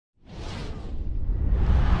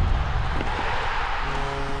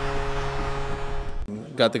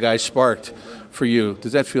got the guys sparked for you.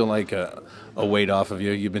 Does that feel like a weight off of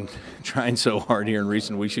you? You've been trying so hard here in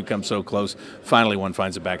recent weeks. You've come so close. Finally, one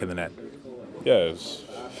finds it back in the net. Yeah,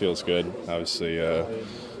 feels good. Obviously,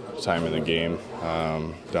 time in the game,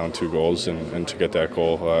 down 2 goals, and to get that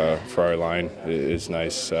goal for our line is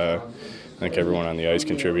nice. I think everyone on the ice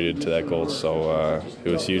contributed to that goal, so it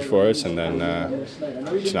was huge for us. And then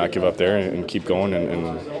to not give up there and keep going and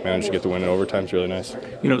manage to get the win in overtime is really nice.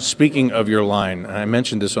 You know, speaking of your line, I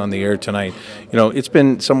mentioned this on the air tonight. You know, it's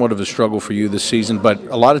been somewhat of a struggle for you this season, but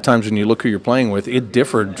a lot of times when you look who you're playing with, it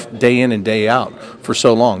differed day in and day out for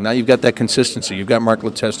so long. Now you've got that consistency. You've got Mark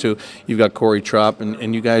Letestu, you've got Corey Tropp,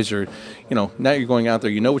 and you guys are, you know, now you're going out there.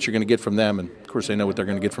 You know what you're going to get from them, and of course they know what they're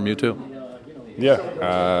going to get from you too. Yeah,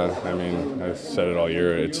 I mean, I've said it all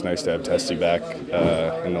year. It's nice to have Testy back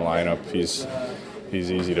in the lineup. He's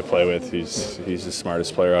easy to play with. He's the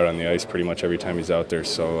smartest player out on the ice pretty much every time he's out there.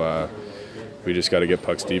 So we just got to get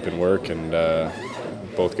pucks deep and work. And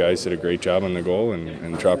both guys did a great job on the goal,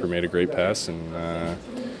 and Tropper made a great pass. And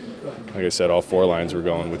like I said, all 4 lines were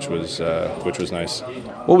going, which was nice.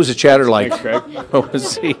 What was the chatter like? Thanks, Craig. What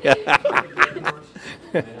was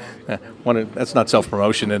that's not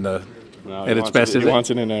self-promotion in the. No, at its best, he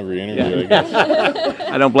wants it in every interview, yeah. I guess.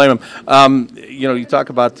 I don't blame him. You know, you talk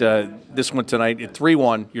about this one tonight at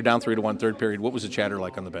 3-1. You're down 3-1, third period. What was the chatter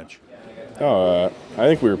like on the bench? I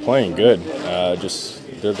think we were playing good. Just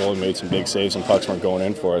their goalie made some big saves and pucks weren't going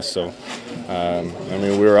in for us. So, I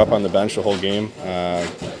mean, we were up on the bench the whole game.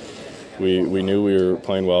 We knew we were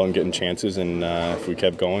playing well and getting chances, and if we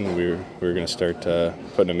kept going, we were going to start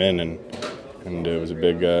putting them in. And it was a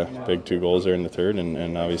big 2 goals there in the third,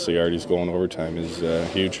 and obviously Artie's goal in overtime is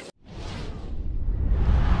huge.